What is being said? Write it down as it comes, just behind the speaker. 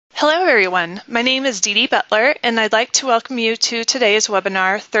Hello everyone, my name is Dee Dee Butler and I'd like to welcome you to today's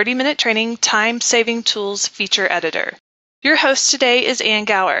webinar, 30-Minute Training Time-Saving Tools Feature Editor. Your host today is Ann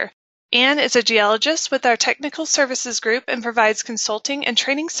Gower. Ann is a geologist with our Technical Services Group and provides consulting and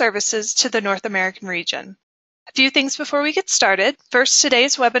training services to the North American region. A few things before we get started. First,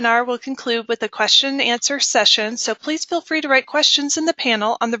 today's webinar will conclude with a question and answer session, so please feel free to write questions in the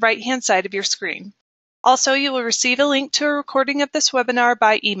panel on the right-hand side of your screen. Also, you will receive a link to a recording of this webinar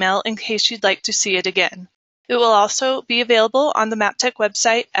by email in case you'd like to see it again. It will also be available on the Maptek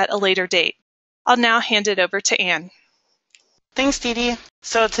website at a later date. I'll now hand it over to Ann. Thanks, Dee Dee.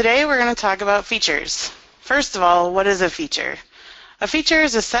 So today we're going to talk about features. First of all, what is a feature? A feature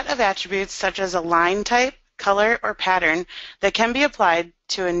is a set of attributes such as a line type, color, or pattern that can be applied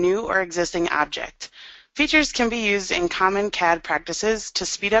to a new or existing object. Features can be used in common CAD practices to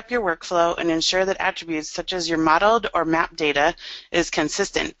speed up your workflow and ensure that attributes such as your modeled or mapped data is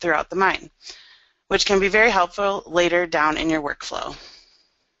consistent throughout the mine, which can be very helpful later down in your workflow.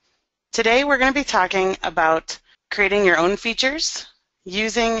 Today we're going to be talking about creating your own features,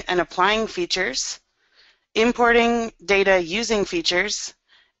 using and applying features, importing data using features,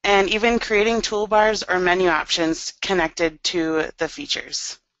 and even creating toolbars or menu options connected to the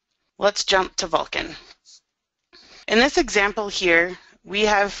features. Let's jump to Vulcan. In this example here, we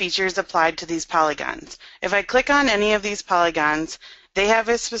have features applied to these polygons. If I click on any of these polygons, they have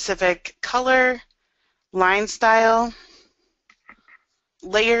a specific color, line style,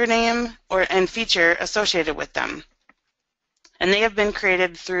 layer name, and feature associated with them. And they have been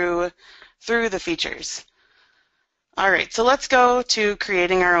created through the features. All right, so let's go to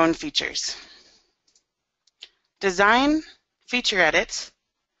creating our own features. Design, Feature Edit,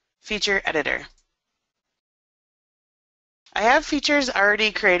 Feature Editor. I have features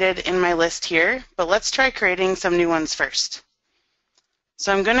already created in my list here, but let's try creating some new ones first.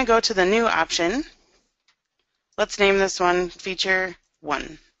 So I'm going to go to the New option. Let's name this one Feature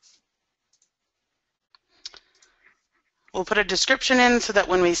 1. We'll put a description in so that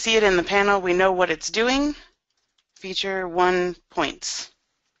when we see it in the panel, we know what it's doing. Feature 1 points.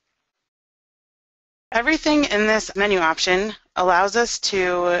 Everything in this menu option allows us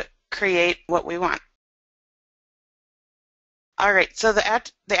to create what we want. All right, so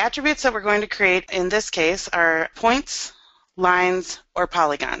the attributes that we're going to create in this case are points, lines, or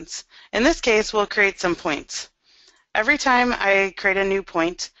polygons. In this case, we'll create some points. Every time I create a new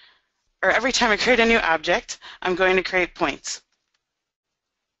point, or every time I create a new object, I'm going to create points.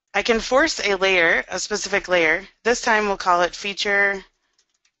 I can force a layer, a specific layer. This time we'll call it Feature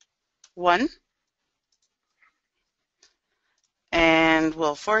 1. And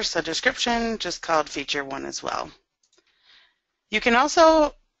we'll force a description just called Feature 1 as well. You can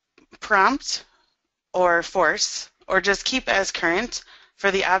also prompt or force or just keep as current for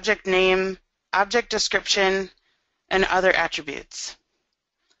the object name, object description, and other attributes.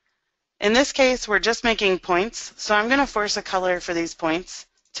 In this case, we're just making points, so I'm going to force a color for these points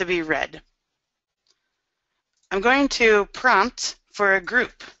to be red. I'm going to prompt for a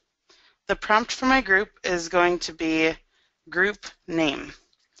group. The prompt for my group is going to be group name.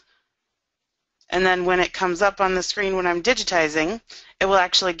 And then when it comes up on the screen when I'm digitizing, it will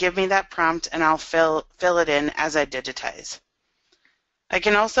actually give me that prompt and I'll fill it in as I digitize. I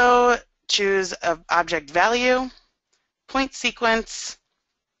can also choose an object value, point sequence,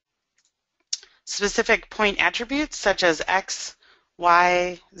 specific point attributes such as X,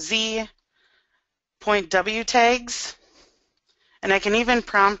 Y, Z, point W tags, and I can even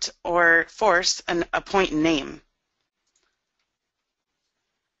prompt or force a point name.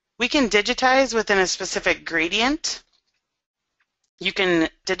 We can digitize within a specific gradient. You can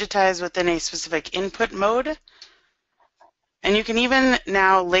digitize within a specific input mode. And you can even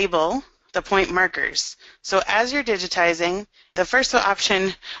now label the point markers. So as you're digitizing, the first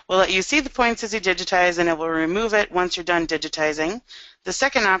option will let you see the points as you digitize and it will remove it once you're done digitizing. The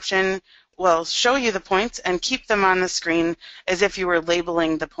second option will show you the points and keep them on the screen as if you were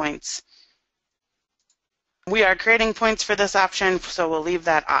labeling the points. We are creating points for this option, so we'll leave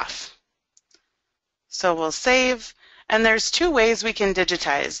that off. So we'll save, and there's two ways we can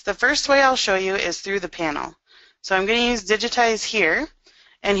digitize. The first way I'll show you is through the panel. So I'm going to use digitize here,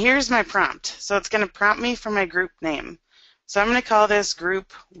 and here's my prompt. So it's going to prompt me for my group name. So I'm going to call this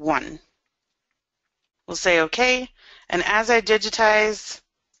group 1. We'll say OK, and as I digitize,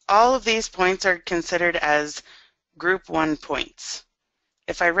 all of these points are considered as group 1 points.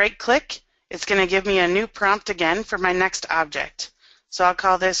 If I right-click, it's going to give me a new prompt again for my next object. So I'll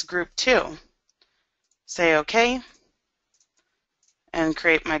call this group 2. Say OK, and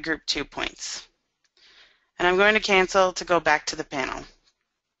create my group 2 points. And I'm going to cancel to go back to the panel.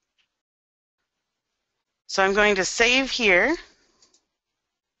 So I'm going to save here.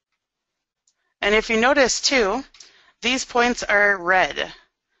 And if you notice too, these points are red.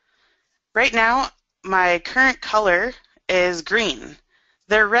 Right now, my current color is green.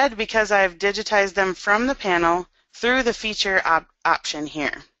 They're red because I've digitized them from the panel through the feature option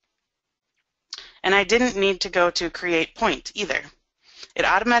here. And I didn't need to go to create point either. It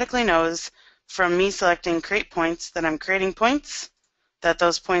automatically knows from me selecting create points that I'm creating points, that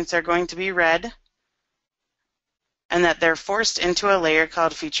those points are going to be red, and that they're forced into a layer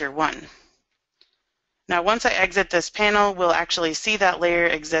called feature 1. Now once I exit this panel, we'll actually see that layer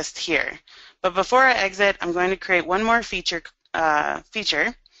exist here. But before I exit, I'm going to create one more feature.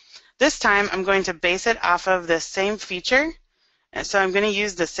 This time I'm going to base it off of this same feature, and so I'm going to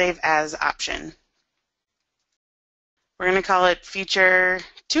use the Save As option. We're going to call it feature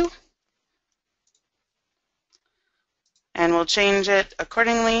 2, and we'll change it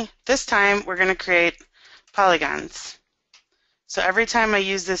accordingly. This time we're going to create polygons. So every time I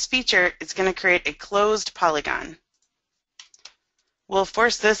use this feature, it's going to create a closed polygon. We'll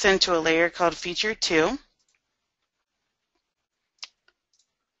force this into a layer called feature 2.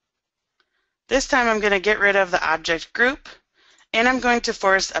 This time I'm going to get rid of the object group, and I'm going to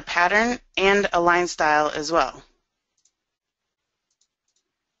force a pattern and a line style as well.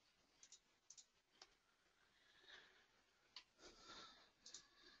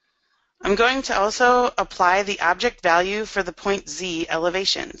 I'm going to also apply the object value for the point Z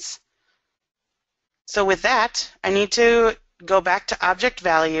elevations. So with that, I need to go back to object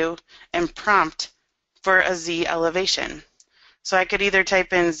value and prompt for a Z elevation. So I could either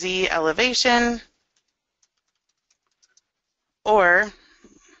type in Z elevation or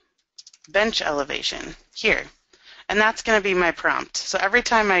bench elevation here. And that's going to be my prompt. So every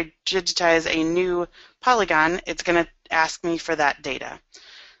time I digitize a new polygon, it's going to ask me for that data.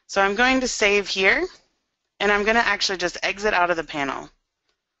 So I'm going to save here, and I'm going to actually just exit out of the panel.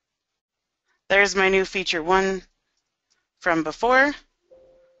 There's my new feature 1 from before,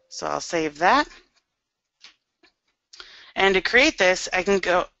 so I'll save that. And to create this, I can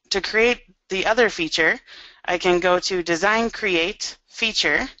go to create the other feature. I can go to Design, Create,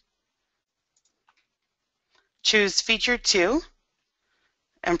 Feature, choose Feature 2,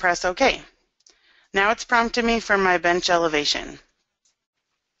 and press OK. Now it's prompted me for my bench elevation.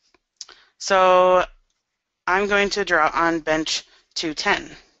 So I'm going to draw on bench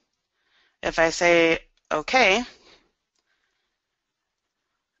 210. If I say OK,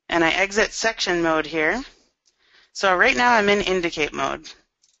 and I exit section mode here, so right now I'm in indicate mode.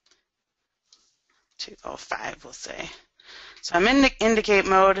 205 we'll say. So I'm in indicate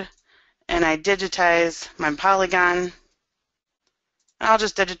mode, and I digitize my polygon. I'll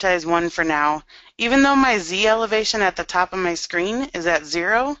just digitize 1 for now. Even though my Z elevation at the top of my screen is at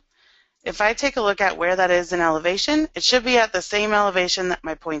 0, if I take a look at where that is in elevation, it should be at the same elevation that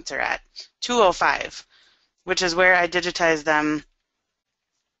my points are at, 205, which is where I digitized them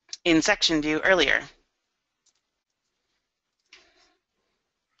in section view earlier.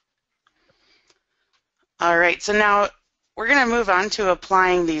 All right, so now we're going to move on to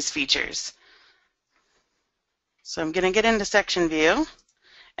applying these features. So I'm going to get into section view,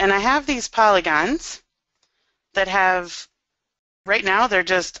 and I have these polygons that have, right now they're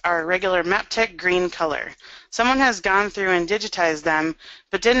just our regular Maptek green color. Someone has gone through and digitized them,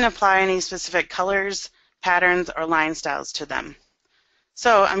 but didn't apply any specific colors, patterns, or line styles to them.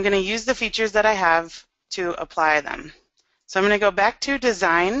 So I'm going to use the features that I have to apply them. So I'm going to go back to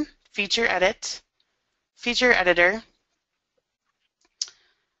Design, Feature Edit, Feature Editor,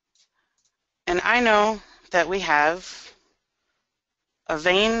 and I know that we have a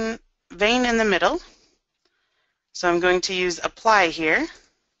vein in the middle. So I'm going to use Apply here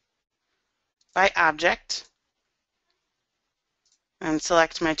by Object and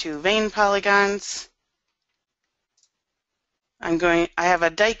select my 2 vein polygons. I have a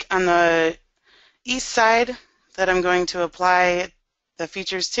dike on the east side that I'm going to apply the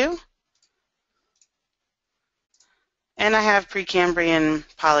features to. And I have Precambrian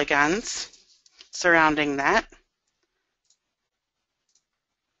polygons surrounding that.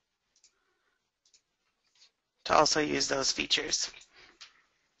 To also use those features.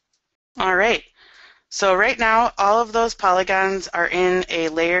 All right, so right now all of those polygons are in a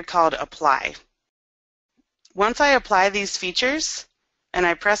layer called Apply. Once I apply these features and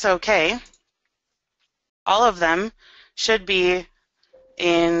I press OK, all of them should be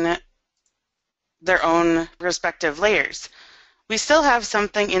in their own respective layers. We still have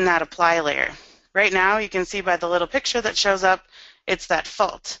something in that Apply layer. Right now you can see by the little picture that shows up, it's that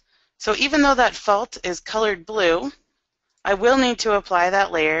fault. So even though that fault is colored blue, I will need to apply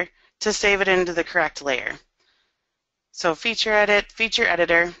that layer to save it into the correct layer. So feature edit, feature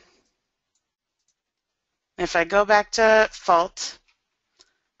editor. If I go back to fault,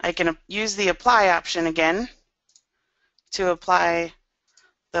 I can use the apply option again to apply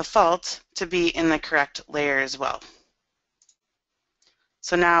the fault to be in the correct layer as well.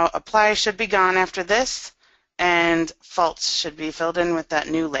 So now apply should be gone after this, and faults should be filled in with that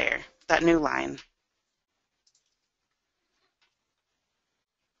new layer, that new line.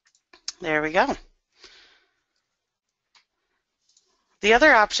 There we go. The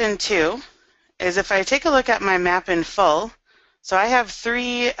other option too is if I take a look at my map in full, so I have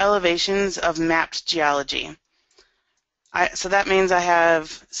 3 elevations of mapped geology. So that means I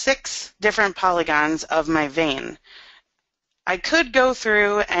have 6 different polygons of my vein. I could go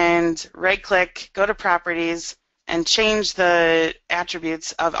through and right-click, go to Properties, and change the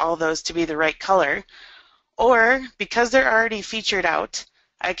attributes of all those to be the right color. Or, because they're already featured out,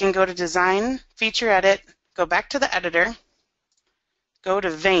 I can go to Design, Feature Edit, go back to the editor, go to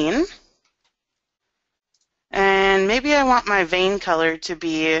Vein, and maybe I want my vein color to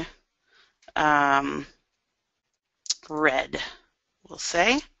be red, we'll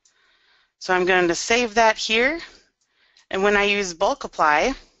say. So I'm going to save that here. And when I use bulk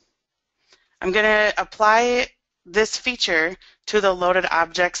apply, I'm going to apply this feature to the loaded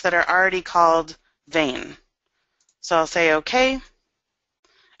objects that are already called vein. So I'll say OK,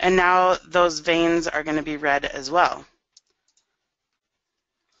 and now those veins are going to be red as well.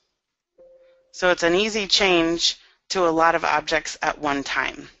 So it's an easy change to a lot of objects at one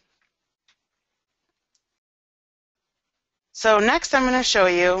time. So next I'm going to show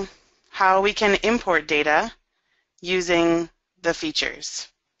you how we can import data using the features.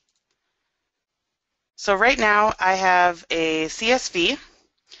 So right now I have a CSV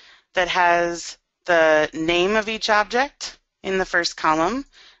that has the name of each object in the first column,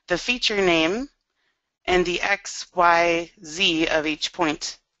 the feature name, and the X, Y, Z of each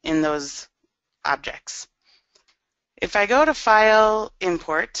point in those objects. If I go to File,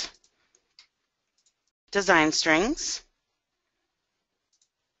 Import, Design Strings,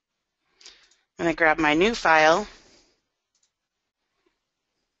 I'm going to grab my new file.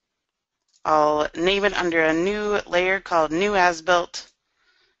 I'll name it under a new layer called New As Built,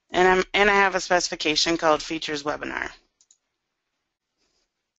 and I have a specification called Features Webinar.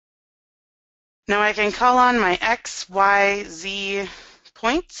 Now I can call on my X, Y, Z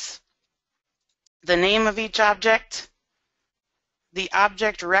points, the name of each object, the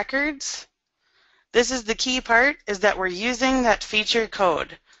object records. This is the key part, is that we're using that feature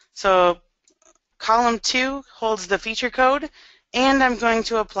code. So column 2 holds the feature code, and I'm going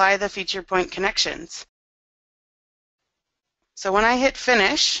to apply the feature point connections. So when I hit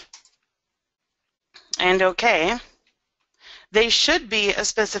finish and OK, they should be a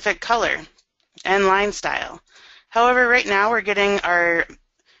specific color and line style. However, right now we're getting our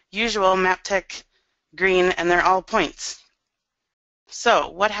usual Maptek green, and they're all points. So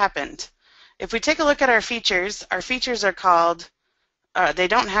what happened? If we take a look at our features are called, they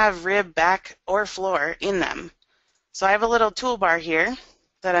don't have rib, back, or floor in them. So I have a little toolbar here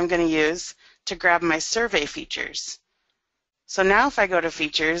that I'm going to use to grab my survey features. So now if I go to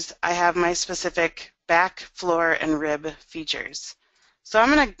features, I have my specific back, floor, and rib features. So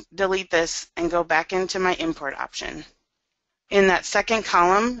I'm going to delete this and go back into my import option. In that second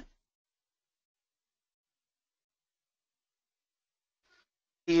column,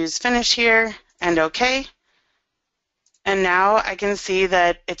 use finish here and OK. And now I can see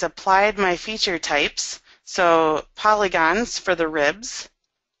that it's applied my feature types. So polygons for the ribs,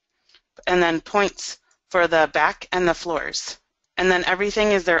 and then points for the back and the floors. And then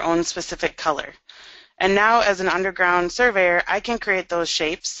everything is their own specific color. And now as an underground surveyor, I can create those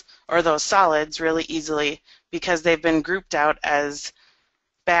shapes or those solids really easily because they've been grouped out as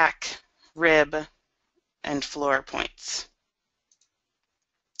back, rib, and floor points,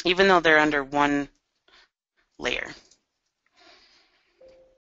 even though they're under one layer.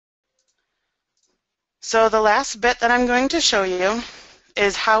 So the last bit that I'm going to show you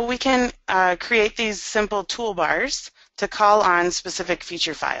is how we can create these simple toolbars to call on specific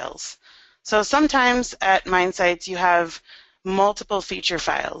feature files. So sometimes at mine sites you have multiple feature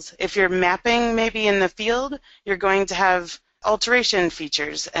files. If you're mapping maybe in the field, you're going to have alteration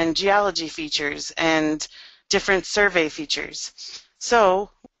features and geology features and different survey features. So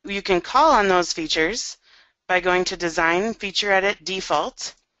you can call on those features by going to Design, Feature Edit,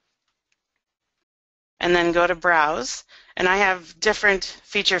 Default, and then go to Browse, and I have different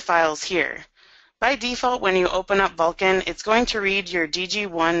feature files here. By default, when you open up Vulcan, it's going to read your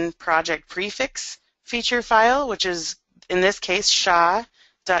DG1 project prefix feature file, which is, in this case, SHA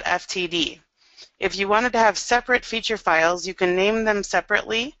 .ftd. If you wanted to have separate feature files, you can name them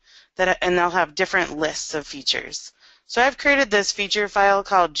separately, and they'll have different lists of features. So I've created this feature file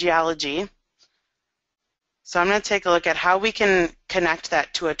called geology. So I'm going to take a look at how we can connect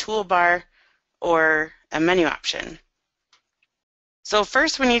that to a toolbar or a menu option. So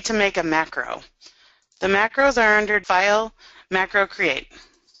first we need to make a macro. The macros are under File, Macro Create.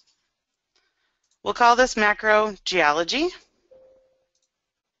 We'll call this macro Geology.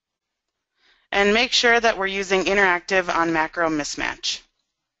 And make sure that we're using interactive on macro mismatch.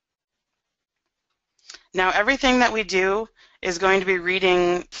 Now everything that we do is going to be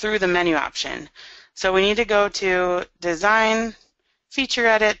reading through the menu option. So we need to go to Design, Feature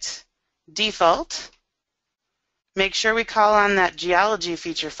Edit, Default. Make sure we call on that geology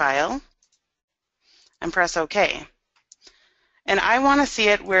feature file and press OK. And I want to see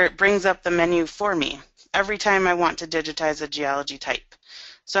it where it brings up the menu for me every time I want to digitize a geology type.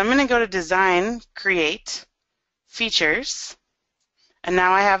 So I'm going to go to Design, Create, Features, and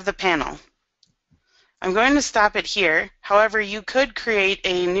now I have the panel. I'm going to stop it here. However, you could create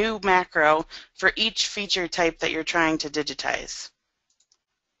a new macro for each feature type that you're trying to digitize.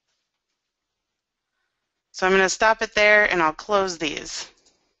 So I'm going to stop it there and I'll close these.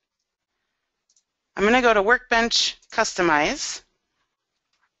 I'm going to go to Workbench, Customize.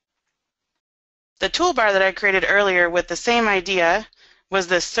 The toolbar that I created earlier with the same idea was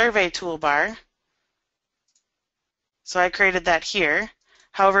the Survey toolbar. So I created that here.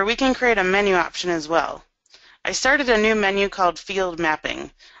 However, we can create a menu option as well. I started a new menu called Field Mapping.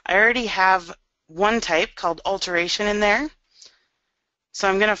 I already have one type called Alteration in there. So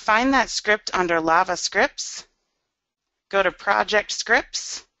I'm going to find that script under Lava Scripts, go to Project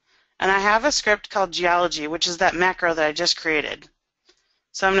Scripts, and I have a script called Geology, which is that macro that I just created.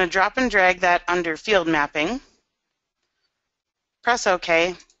 So I'm going to drop and drag that under Field Mapping, press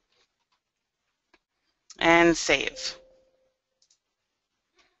OK, and save.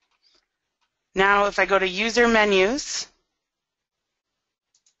 Now if I go to User Menus,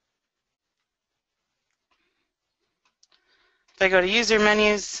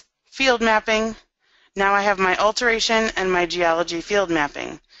 Field Mapping, now I have my alteration and my geology field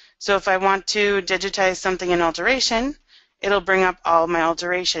mapping. So if I want to digitize something in alteration, it'll bring up all my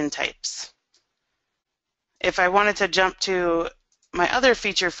alteration types. If I wanted to jump to my other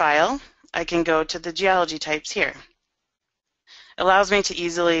feature file, I can go to the geology types here. It allows me to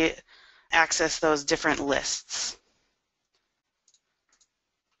easily access those different lists.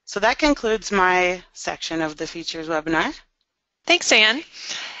 So that concludes my section of the features webinar. Thanks, Anne.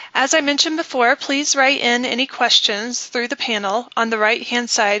 As I mentioned before, please write in any questions through the panel on the right-hand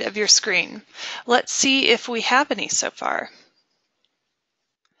side of your screen. Let's see if we have any so far.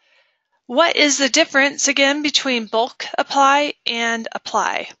 What is the difference again between bulk apply and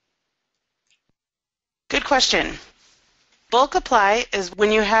apply? Good question. Bulk apply is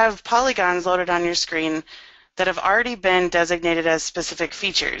when you have polygons loaded on your screen that have already been designated as specific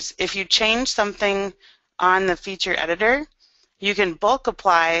features. If you change something on the feature editor, you can bulk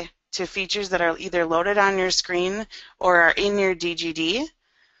apply to features that are either loaded on your screen or are in your DGD,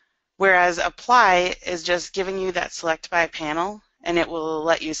 whereas apply is just giving you that select by panel, and it will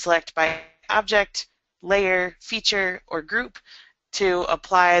let you select by object, layer, feature, or group to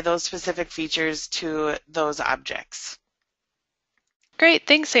apply those specific features to those objects. Great,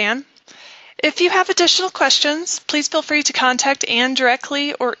 thanks, Anne. If you have additional questions, please feel free to contact Anne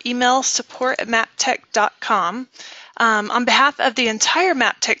directly or email support@maptek.com. On behalf of the entire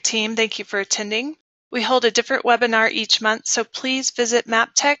Maptek team, thank you for attending. We hold a different webinar each month, so please visit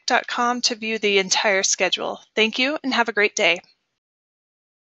maptek.com to view the entire schedule. Thank you and have a great day.